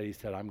 Instead, he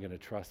said, I'm going to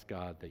trust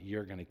God that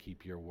you're going to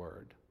keep your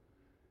word.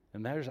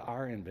 And there's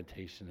our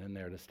invitation in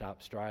there to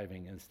stop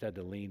striving, instead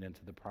to lean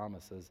into the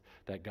promises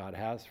that God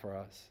has for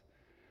us.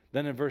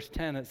 Then in verse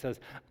 10 it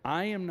says,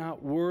 I am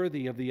not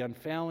worthy of the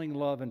unfailing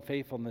love and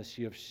faithfulness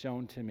you have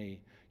shown to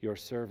me, your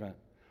servant.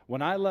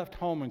 When I left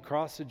home and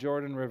crossed the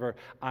Jordan River,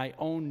 I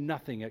owned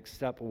nothing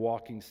except a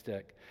walking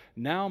stick.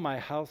 Now my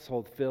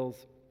household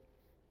fills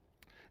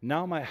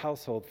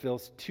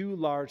 2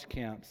 large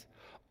camps.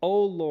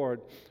 O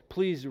Lord,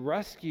 please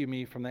rescue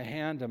me from the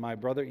hand of my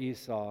brother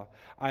Esau.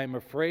 I am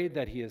afraid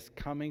that he is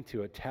coming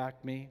to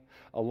attack me,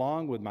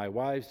 along with my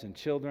wives and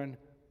children.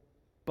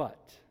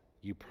 But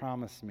you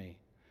promised me,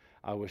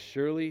 I will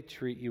surely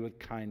treat you with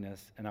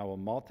kindness, and I will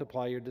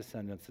multiply your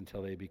descendants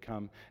until they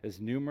become as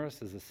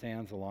numerous as the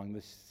sands along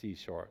the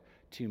seashore,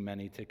 too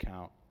many to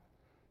count.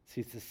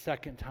 See, it's the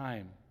second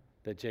time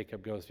that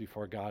Jacob goes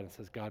before God and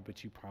says, God,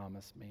 but you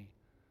promised me.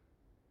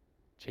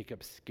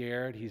 Jacob's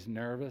scared, he's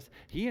nervous.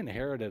 He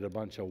inherited a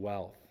bunch of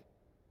wealth.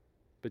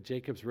 But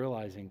Jacob's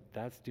realizing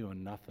that's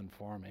doing nothing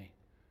for me,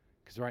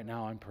 because right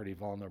now I'm pretty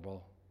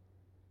vulnerable.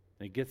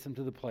 And it gets him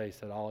to the place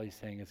that all he's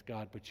saying is,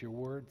 God, but your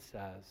word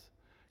says.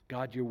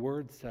 God, your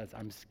word says.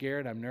 I'm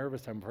scared, I'm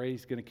nervous, I'm afraid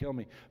he's going to kill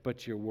me.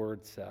 But your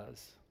word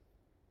says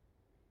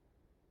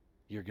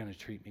you're going to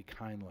treat me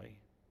kindly.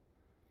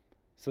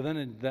 So then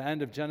in the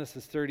end of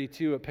Genesis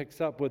 32, it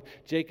picks up with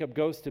Jacob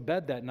goes to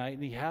bed that night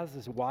and he has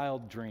this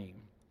wild dream.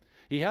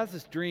 He has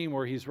this dream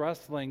where he's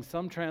wrestling.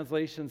 Some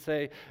translations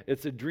say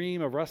it's a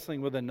dream of wrestling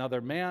with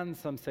another man.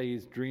 Some say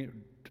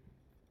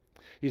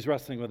he's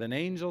wrestling with an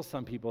angel.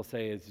 Some people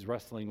say he's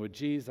wrestling with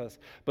Jesus.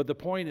 But the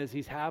point is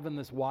he's having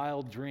this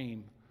wild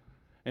dream.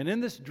 And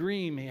in this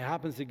dream, he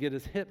happens to get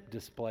his hip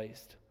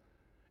displaced.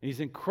 And he's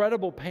in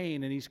incredible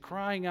pain, and he's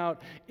crying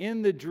out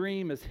in the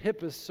dream. His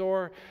hip is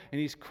sore,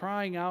 and he's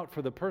crying out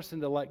for the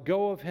person to let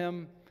go of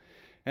him.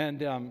 And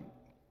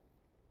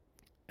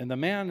the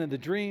man in the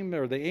dream,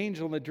 or the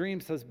angel in the dream,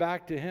 says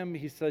back to him,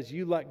 he says,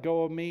 you let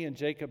go of me. And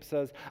Jacob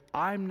says,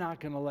 I'm not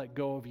going to let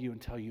go of you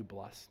until you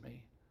bless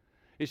me.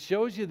 It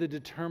shows you the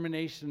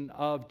determination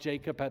of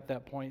Jacob at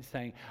that point,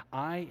 saying,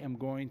 I am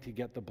going to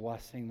get the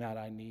blessing that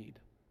I need.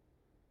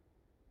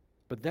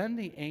 But then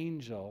the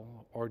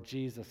angel, or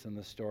Jesus in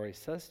the story,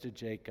 says to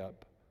Jacob,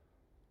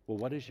 well,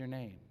 what is your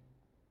name?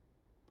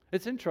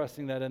 It's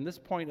interesting that in this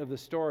point of the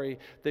story,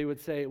 they would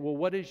say, well,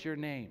 what is your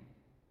name?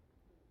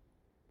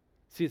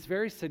 See, it's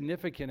very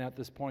significant at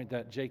this point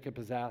that Jacob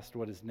is asked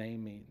what his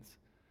name means.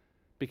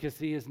 Because,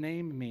 see, his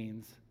name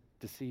means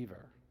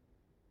deceiver.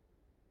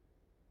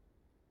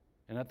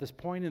 And at this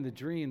point in the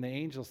dream, the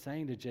angel's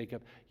saying to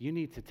Jacob, you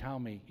need to tell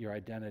me your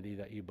identity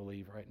that you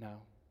believe right now.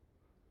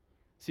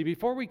 See,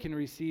 before we can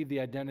receive the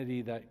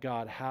identity that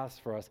God has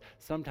for us,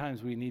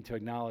 sometimes we need to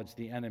acknowledge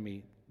the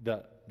enemy,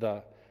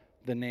 the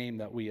name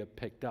that we have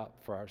picked up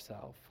for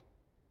ourselves.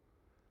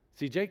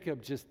 See,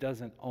 Jacob just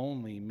doesn't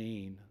only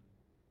mean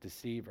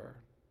deceiver.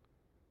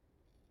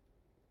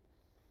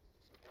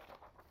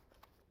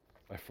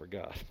 I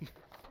forgot.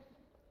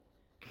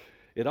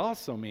 It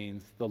also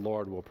means the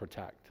Lord will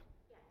protect.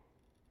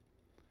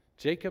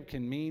 Jacob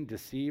can mean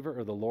deceiver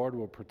or the Lord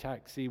will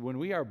protect. See, when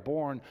we are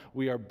born,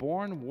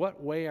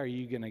 what way are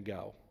you going to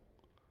go?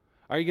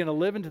 Are you going to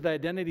live into the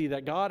identity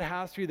that God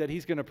has for you, that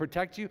he's going to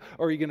protect you,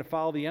 or are you going to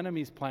follow the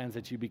enemy's plans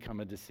that you become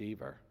a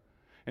deceiver?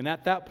 And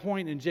at that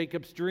point in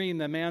Jacob's dream,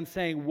 the man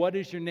saying, what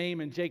is your name?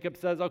 And Jacob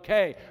says,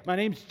 okay, my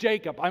name's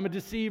Jacob. I'm a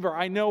deceiver.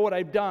 I know what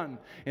I've done.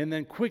 And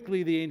then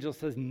quickly the angel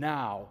says,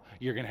 now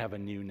you're going to have a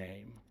new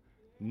name.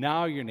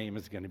 Now your name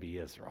is going to be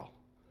Israel.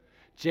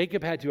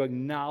 Jacob had to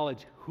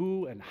acknowledge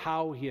who and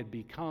how he had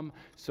become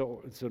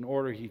so in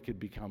order he could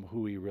become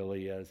who he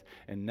really is.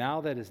 And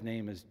now that his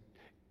name is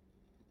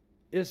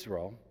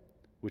Israel,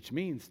 which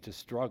means to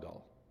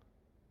struggle,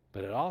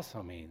 but it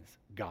also means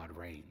God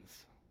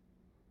reigns.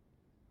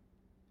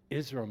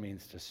 Israel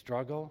means to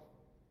struggle,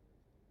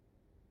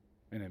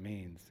 and it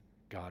means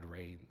God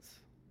reigns.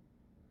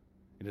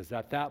 It is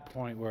at that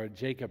point where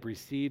Jacob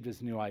received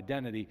his new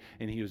identity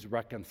and he was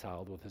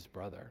reconciled with his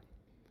brother.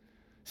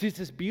 See, it's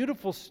this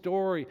beautiful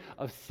story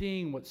of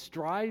seeing what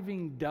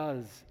striving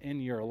does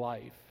in your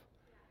life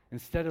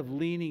instead of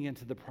leaning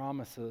into the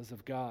promises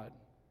of God.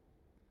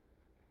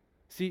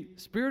 See,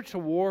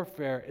 spiritual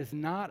warfare is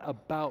not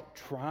about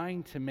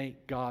trying to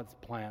make God's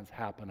plans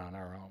happen on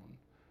our own.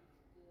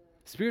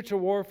 Spiritual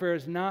warfare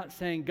is not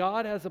saying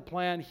God has a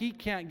plan, he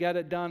can't get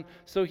it done,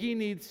 so he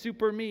needs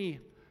super me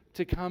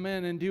to come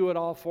in and do it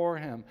all for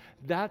him.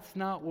 That's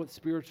not what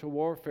spiritual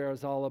warfare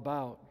is all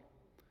about.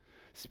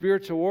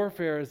 Spiritual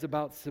warfare is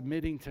about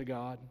submitting to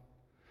God.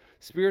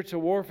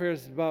 Spiritual warfare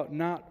is about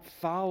not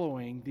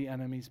following the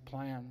enemy's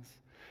plans.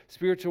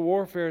 Spiritual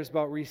warfare is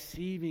about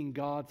receiving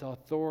God's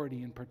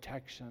authority and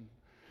protection.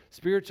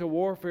 Spiritual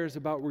warfare is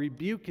about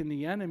rebuking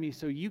the enemy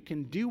so you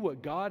can do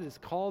what God has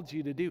called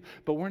you to do,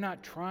 but we're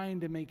not trying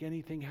to make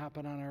anything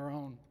happen on our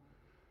own.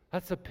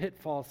 That's a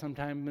pitfall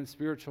sometimes in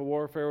spiritual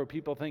warfare where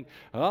people think,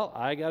 well,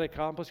 I got to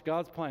accomplish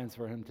God's plans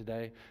for him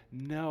today.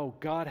 No,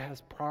 God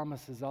has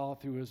promises all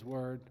through his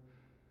word.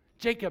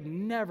 Jacob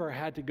never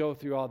had to go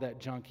through all that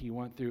junk he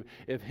went through.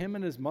 If him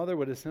and his mother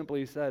would have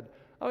simply said,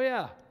 oh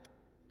yeah,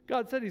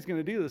 God said he's going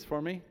to do this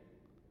for me,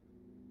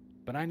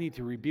 but I need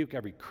to rebuke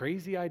every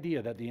crazy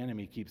idea that the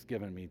enemy keeps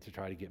giving me to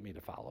try to get me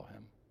to follow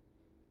him.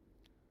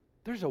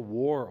 There's a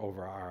war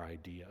over our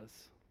ideas.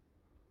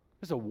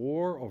 There's a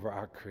war over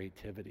our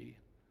creativity.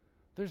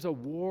 There's a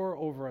war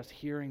over us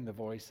hearing the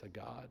voice of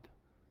God.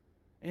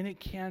 And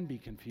it can be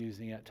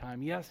confusing at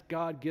times. Yes,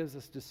 God gives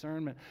us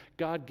discernment.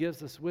 God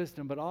gives us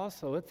wisdom, but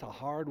also it's a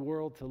hard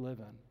world to live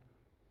in.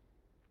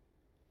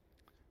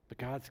 But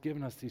God's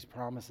given us these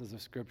promises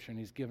of Scripture, and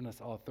he's given us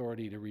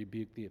authority to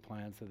rebuke the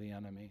plans of the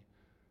enemy.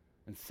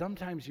 And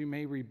sometimes you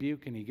may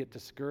rebuke and you get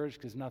discouraged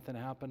because nothing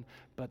happened,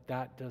 but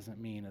that doesn't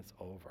mean it's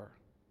over.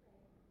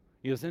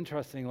 It was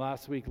interesting,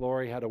 last week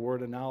Lori had a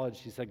word of knowledge.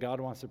 She said,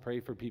 God wants to pray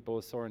for people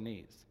with sore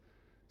knees.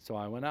 So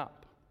I went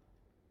up.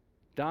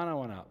 Donna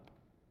went up.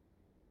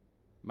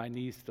 My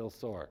knee's still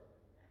sore.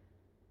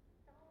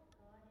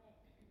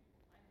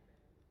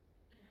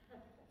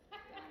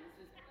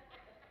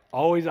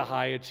 Always a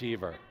high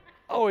achiever.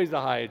 Always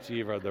a high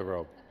achiever of the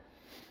room.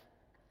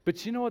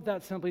 But you know what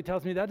that simply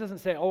tells me? That doesn't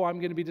say, oh, I'm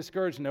going to be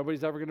discouraged.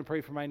 Nobody's ever going to pray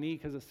for my knee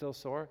because it's still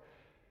sore.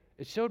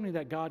 It showed me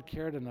that God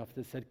cared enough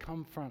that said,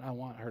 come front, I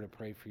want her to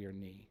pray for your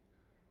knee.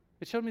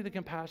 It showed me the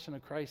compassion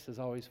of Christ is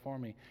always for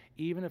me.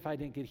 Even if I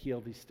didn't get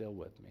healed, he's still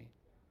with me.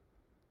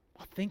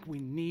 I think we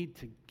need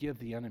to give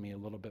the enemy a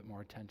little bit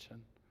more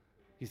attention.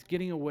 He's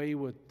getting away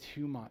with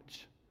too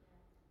much.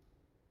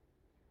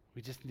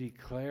 We just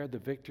declare the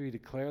victory,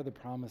 declare the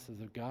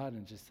promises of God,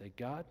 and just say,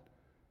 God,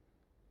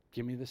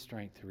 give me the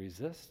strength to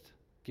resist,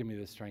 give me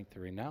the strength to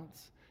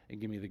renounce,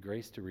 and give me the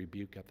grace to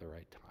rebuke at the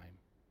right time.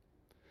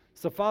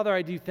 So, Father,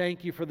 I do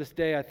thank you for this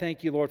day. I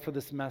thank you, Lord, for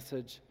this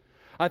message.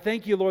 I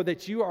thank you, Lord,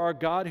 that you are a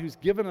God who's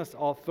given us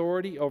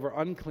authority over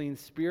unclean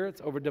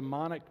spirits, over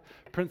demonic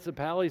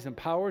principalities and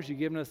powers. You've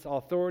given us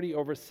authority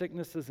over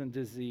sicknesses and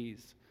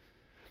disease.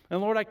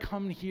 And Lord, I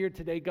come here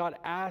today, God,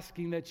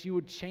 asking that you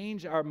would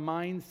change our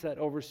mindset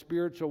over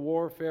spiritual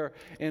warfare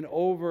and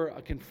over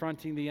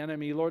confronting the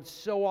enemy. Lord,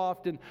 so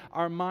often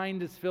our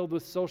mind is filled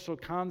with social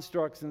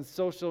constructs and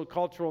social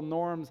cultural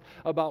norms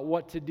about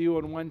what to do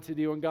and when to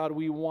do. And God,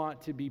 we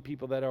want to be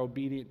people that are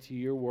obedient to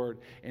your word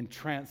and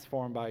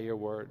transformed by your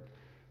word.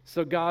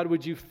 So God,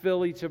 would you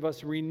fill each of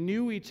us,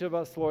 renew each of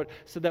us, Lord,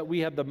 so that we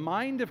have the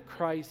mind of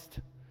Christ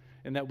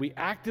and that we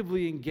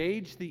actively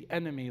engage the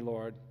enemy,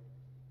 Lord.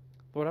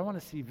 Lord, I want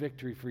to see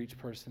victory for each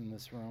person in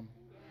this room.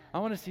 I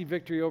want to see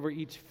victory over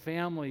each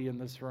family in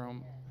this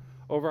room,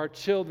 over our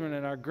children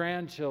and our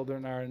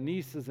grandchildren, our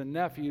nieces and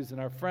nephews and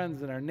our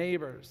friends and our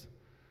neighbors.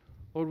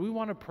 Lord, we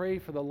want to pray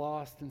for the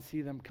lost and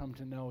see them come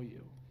to know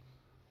you.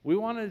 We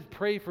want to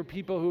pray for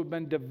people who have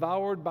been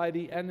devoured by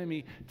the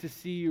enemy to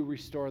see you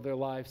restore their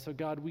lives. So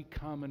God, we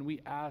come and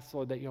we ask,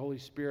 Lord, that your Holy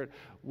Spirit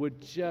would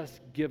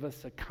just give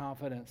us a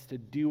confidence to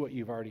do what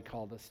you've already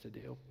called us to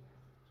do.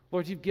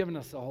 Lord, you've given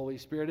us the Holy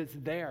Spirit. It's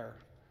there.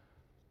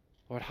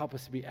 Lord, help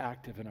us to be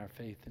active in our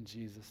faith. In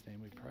Jesus'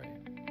 name we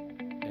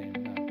pray.